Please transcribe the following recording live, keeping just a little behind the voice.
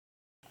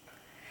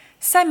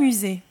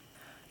S'amuser.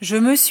 Je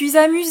me suis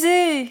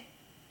amusé.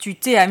 Tu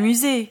t'es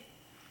amusé.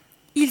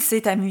 Il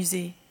s'est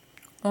amusé.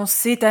 On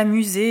s'est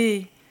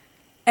amusé.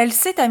 Elle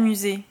s'est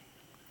amusée.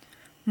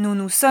 Nous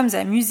nous sommes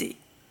amusés.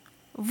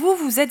 Vous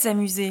vous êtes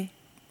amusés.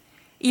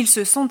 Ils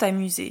se sont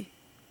amusés.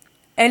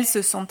 Elles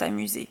se sont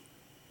amusées.